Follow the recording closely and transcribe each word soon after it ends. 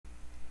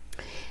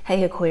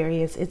Hey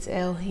Aquarius, it's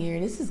Elle here.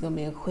 This is going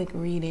to be a quick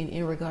reading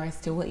in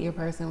regards to what your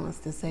person wants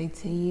to say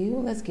to you.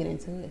 Let's get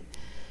into it.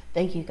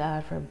 Thank you,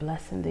 God, for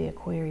blessing the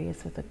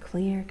Aquarius with a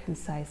clear,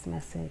 concise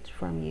message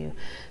from you.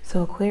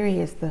 So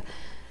Aquarius,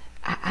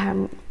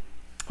 I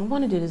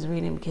want to do this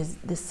reading because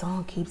this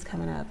song keeps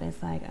coming up.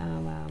 It's like,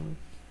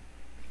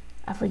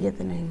 I forget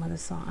the name of the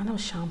song. I know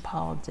Sean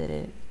Paul did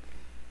it,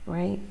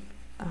 right?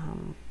 But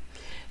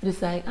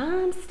it's like,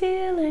 I'm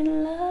still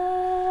in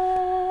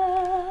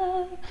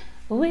love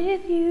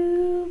with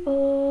you,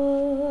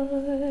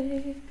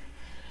 boy.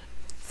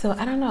 So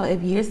I don't know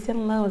if you're still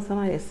in love with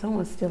somebody, if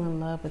someone's still in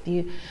love with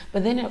you.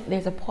 But then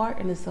there's a part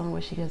in the song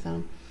where she goes,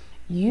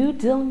 you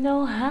don't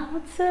know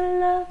how to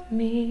love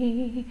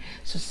me.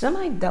 So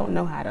somebody don't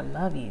know how to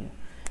love you.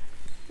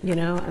 You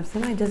know, if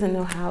somebody doesn't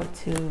know how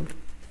to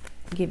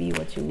give you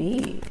what you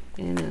need,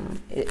 you know,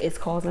 it's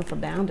causing for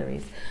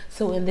boundaries.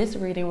 So in this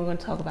reading, we're going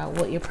to talk about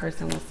what your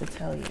person wants to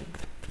tell you.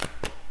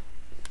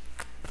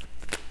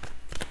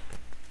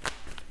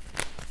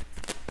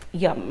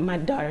 Yeah, my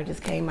daughter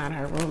just came out of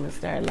her room and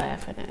started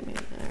laughing at me.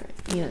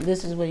 You know,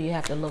 this is what you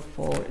have to look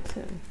forward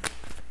to.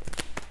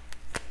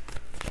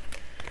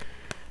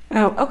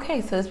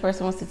 Okay, so this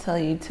person wants to tell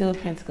you, Two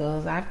of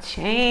Pentacles, I've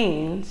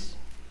changed.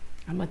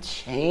 I'm a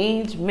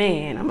changed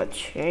man. I'm a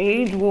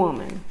changed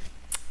woman.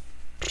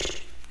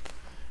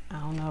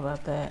 I don't know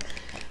about that.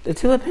 The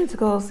Two of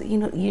Pentacles, you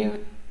know,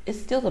 it's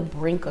still the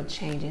brink of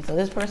changing. So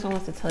this person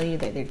wants to tell you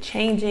that they're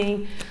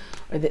changing,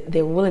 or that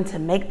they're willing to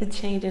make the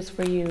changes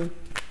for you,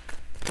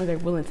 or they're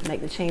willing to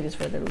make the changes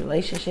for the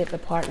relationship, the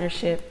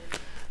partnership.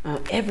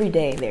 Every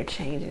day they're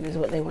changing is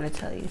what they want to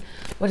tell you.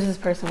 What does this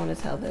person want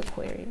to tell the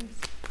Aquarius?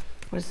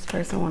 What does this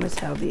person want to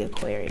tell the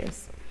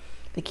Aquarius?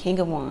 The King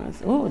of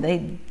Wands. Ooh,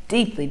 they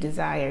deeply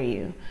desire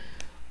you.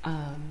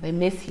 They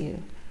miss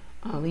you.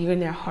 You're in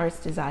their heart's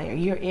desire.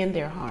 You're in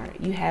their heart.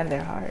 You have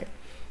their heart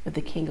with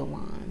the King of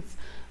Wands.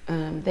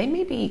 They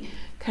may be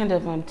kind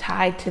of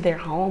tied to their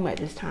home at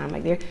this time.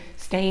 Like they're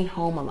staying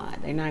home a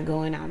lot. They're not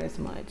going out as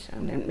much.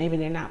 Maybe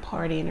they're not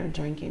partying or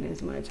drinking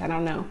as much. I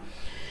don't know.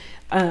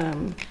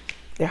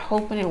 They're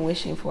hoping and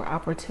wishing for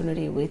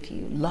opportunity with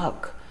you.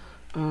 Luck.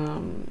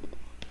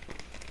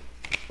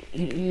 You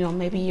know,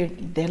 maybe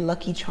their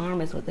lucky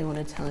charm is what they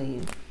want to tell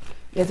you.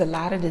 There's a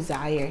lot of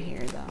desire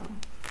here, though.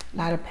 A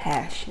lot of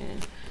passion.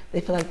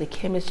 They feel like the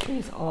chemistry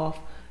is off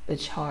the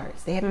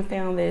charts. They haven't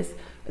found this.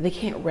 They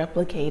can't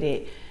replicate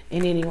it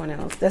in anyone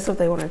else. That's what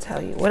they want to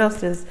tell you. What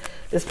else does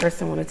this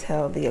person want to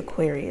tell the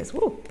Aquarius?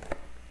 Woo.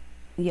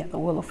 Yeah, the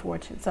Wheel of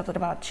Fortune. Something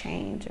about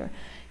change, or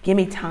give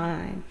me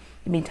time.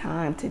 Give me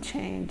time to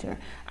change, or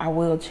I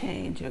will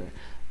change, or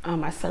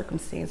my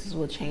circumstances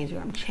will change, or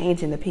I'm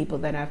changing the people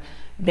that I've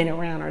been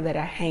around, or that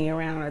I hang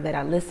around, or that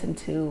I listen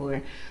to,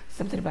 or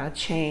something about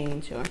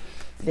change. Or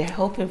they're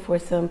hoping for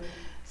some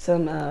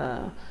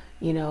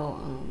you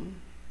know,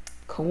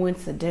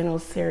 coincidental,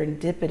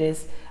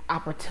 serendipitous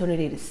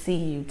opportunity to see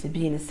you, to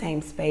be in the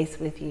same space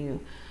with you.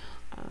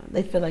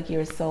 They feel like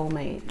you're a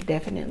soulmate,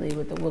 definitely,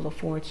 with the Wheel of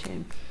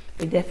Fortune.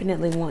 They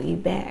definitely want you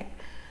back.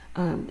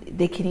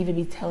 They could even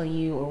be telling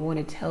you, or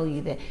want to tell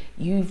you, that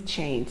you've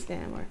changed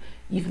them, or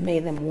you've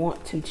made them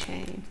want to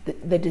change.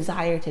 The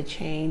desire to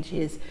change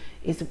is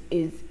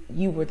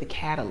you were the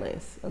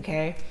catalyst,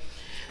 okay?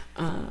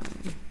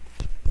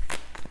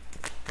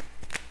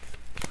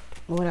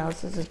 What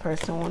else does this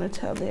person want to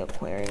tell the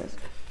Aquarius?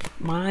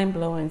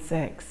 Mind-blowing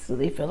sex. So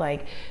they feel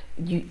like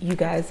you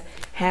guys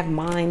have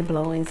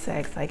mind-blowing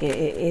sex. Like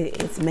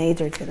it's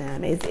major to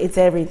them. It's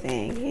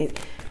everything.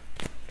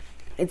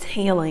 It's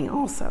healing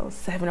also.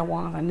 Seven of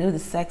Wands. I knew the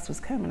sex was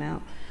coming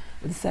out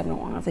with the Seven of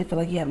Wands. They feel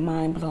like you have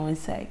mind-blowing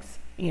sex.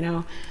 You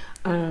know,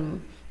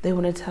 they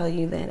want to tell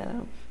you that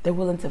they're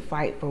willing to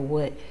fight for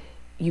what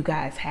you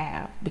guys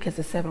have, because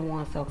the Seven of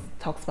Wands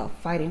talks about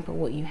fighting for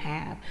what you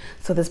have.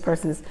 So this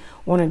person is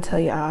wanting to tell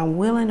you, I'm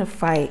willing to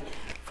fight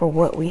for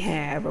what we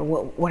have, or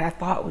what I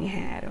thought we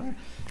had, or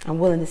I'm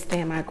willing to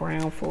stand my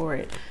ground for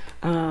it.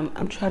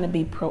 I'm trying to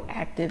be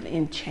proactive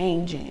in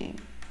changing.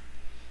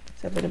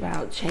 Something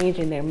about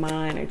changing their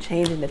mind, or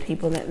changing the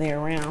people that they're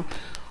around.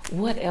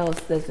 What else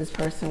does this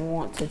person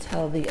want to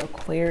tell the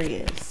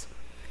Aquarius?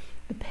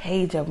 The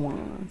Page of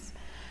Wands.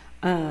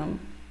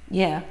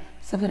 Yeah,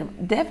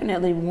 something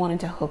definitely wanting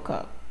to hook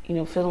up. You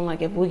know, feeling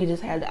like if we could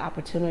just have the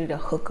opportunity to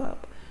hook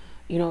up,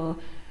 you know,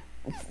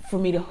 for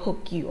me to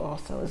hook you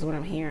also is what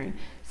I'm hearing.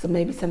 So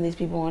maybe some of these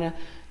people want to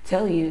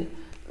tell you,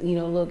 you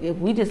know, look, if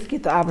we just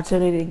get the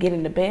opportunity to get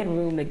in the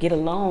bedroom, to get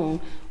alone,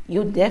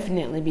 you'll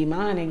definitely be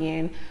mine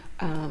again.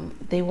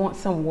 They want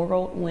some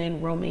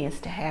whirlwind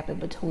romance to happen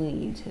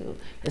between you two.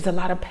 There's a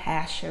lot of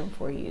passion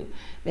for you.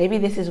 Maybe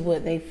this is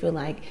what they feel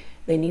like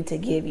they need to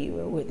give you,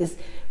 or what this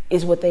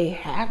is what they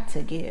have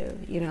to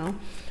give, you know.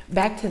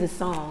 Back to the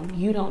song,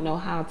 you don't know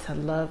how to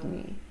love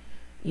me,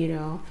 you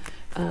know.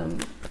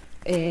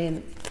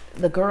 And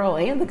the girl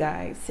and the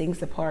guy sings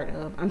the part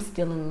of, I'm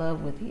still in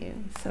love with you.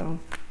 So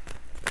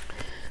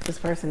this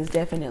person is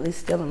definitely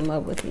still in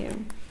love with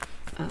you.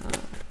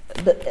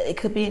 But it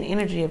could be an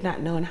energy of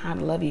not knowing how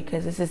to love you,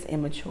 because this is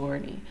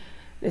immaturity.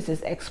 This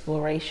is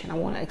exploration. I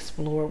want to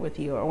explore with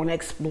you, or I want to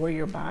explore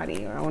your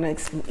body, or I want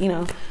to, you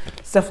know,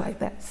 stuff like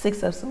that.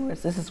 Six of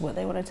Swords. This is what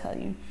they want to tell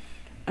you.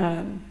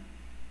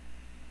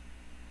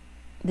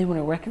 They want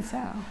to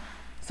reconcile.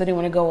 So they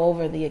want to go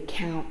over the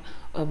account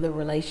of the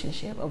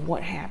relationship, of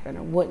what happened,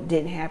 or what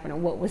didn't happen, or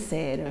what was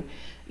said, or,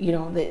 you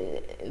know,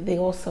 they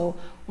also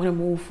want to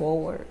move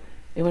forward.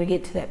 They want to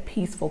get to that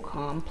peaceful,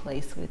 calm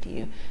place with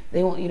you.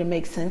 They want you to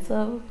make sense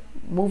of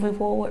moving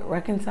forward,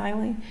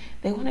 reconciling.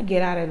 They want to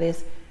get out of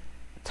this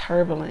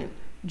turbulent,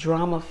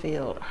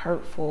 drama-filled,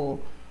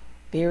 hurtful,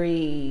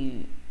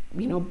 very,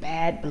 you know,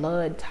 bad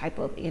blood type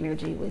of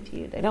energy with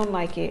you. They don't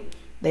like it.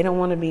 They don't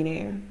want to be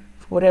there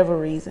for whatever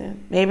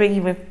reason. Maybe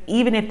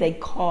even if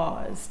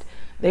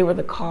they were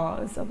the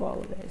cause of all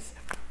of this.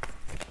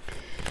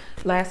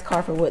 Last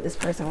card for what this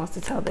person wants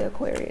to tell the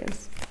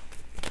Aquarius.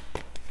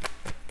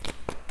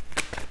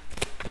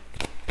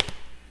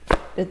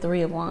 The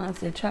Three of Wands.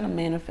 They're trying to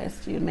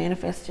manifest you,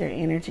 manifest your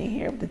energy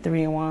here with the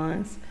Three of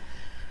Wands.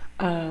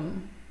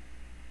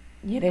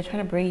 Yeah, they're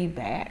trying to bring you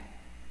back,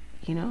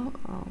 you know,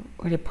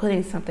 or they're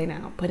putting something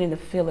out, putting the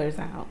fillers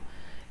out,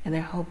 and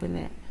they're hoping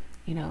that,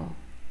 you know,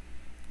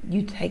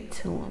 you take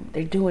to them.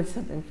 They're doing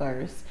something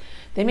first.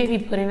 They may be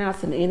putting out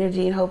some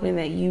energy and hoping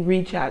that you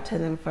reach out to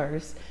them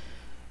first.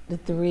 The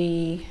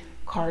Three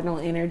Cardinal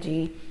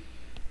energy,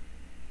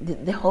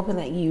 they're hoping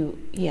that you,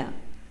 yeah,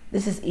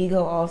 this is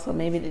ego also.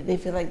 Maybe they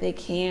feel like they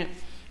can't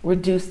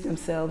reduce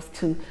themselves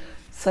to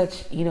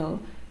such, you know,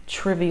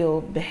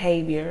 trivial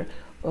behavior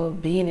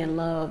of being in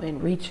love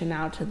and reaching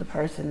out to the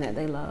person that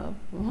they love.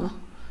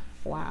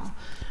 Wow.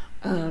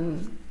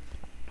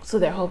 So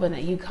they're hoping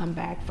that you come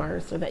back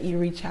first, or that you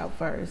reach out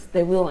first.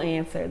 They will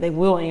answer. They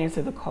will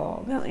answer the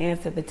call. They'll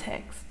answer the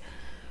text.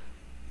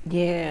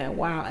 Yeah,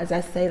 wow. As I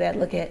say that,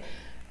 look at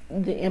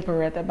the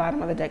Emperor at the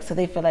bottom of the deck. So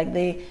they feel like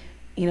they,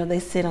 you know, they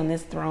sit on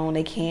this throne.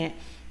 They can't,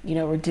 you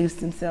know, reduce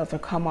themselves or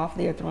come off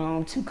their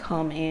throne to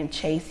come and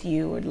chase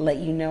you, or let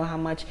you know how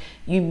much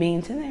you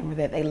mean to them, or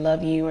that they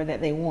love you, or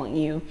that they want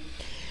you.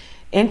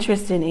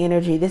 Interest in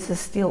energy. This is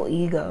still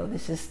ego.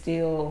 This is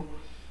still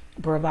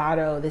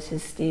bravado. This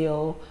is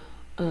still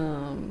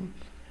trying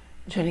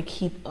to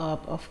keep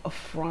up a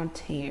front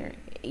here.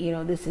 You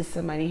know, this is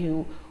somebody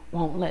who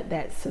won't let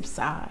that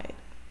subside.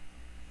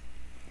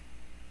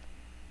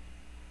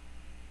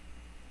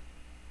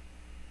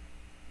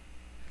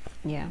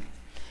 Yeah.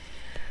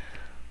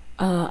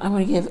 I'm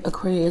going to give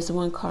Aquarius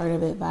one card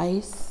of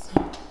advice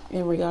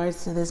in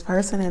regards to this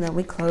person, and then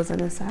we closing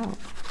this out.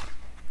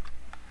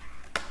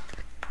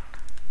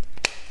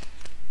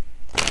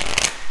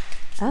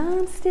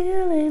 I'm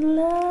still in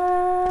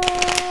love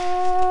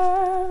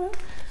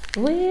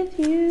with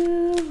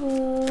you,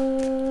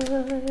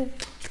 boy.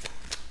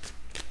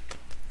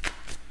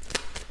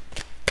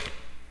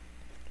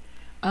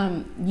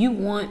 You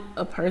want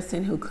a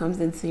person who comes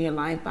into your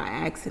life by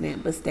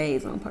accident but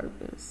stays on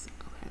purpose.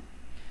 Okay.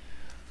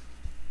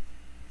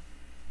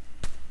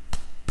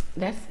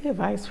 That's the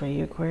advice for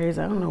you, Aquarius.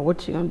 I don't know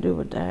what you're going to do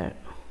with that.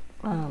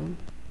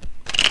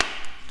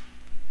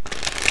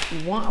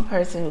 You want a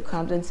person who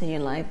comes into your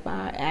life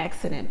by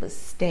accident but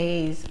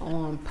stays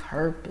on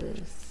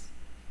purpose.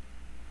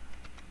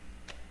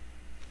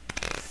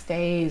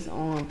 Stays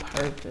on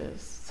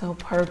purpose. So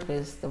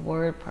purpose, the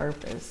word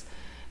purpose.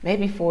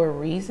 Maybe for a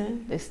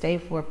reason. They stay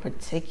for a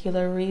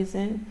particular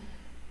reason.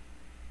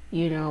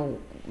 You know,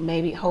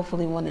 maybe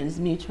hopefully one that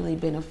is mutually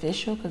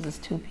beneficial, because it's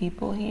two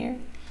people here.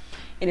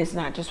 And it's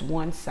not just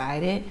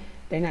one-sided.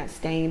 They're not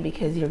staying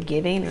because you're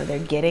giving or they're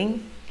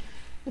getting.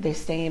 But they're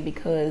staying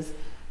because,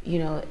 you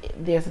know,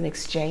 there's an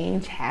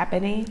exchange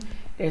happening.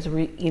 There's,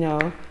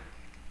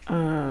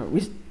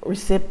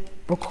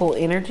 reciprocal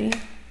energy.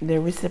 They're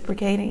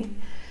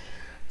reciprocating.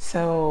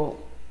 So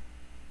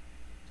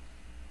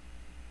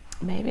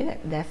maybe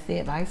that's the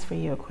advice for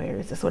you,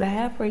 Aquarius. That's what I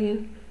have for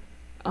you.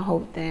 I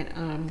hope that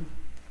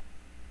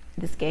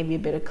this gave you a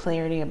bit of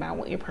clarity about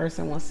what your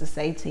person wants to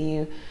say to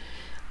you.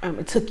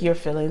 It took your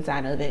feelings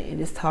out of it and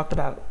just talked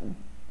about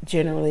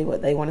generally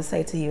what they want to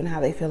say to you and how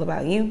they feel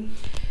about you.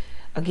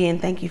 Again,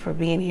 thank you for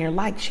being here.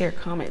 Like, share,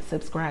 comment,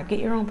 subscribe. Get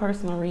your own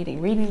personal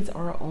reading. Readings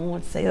are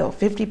on sale,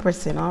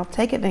 50% off.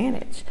 Take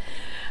advantage.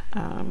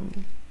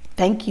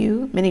 Thank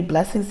you. Many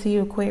blessings to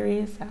you,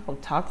 Aquarius. I will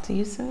talk to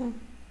you soon.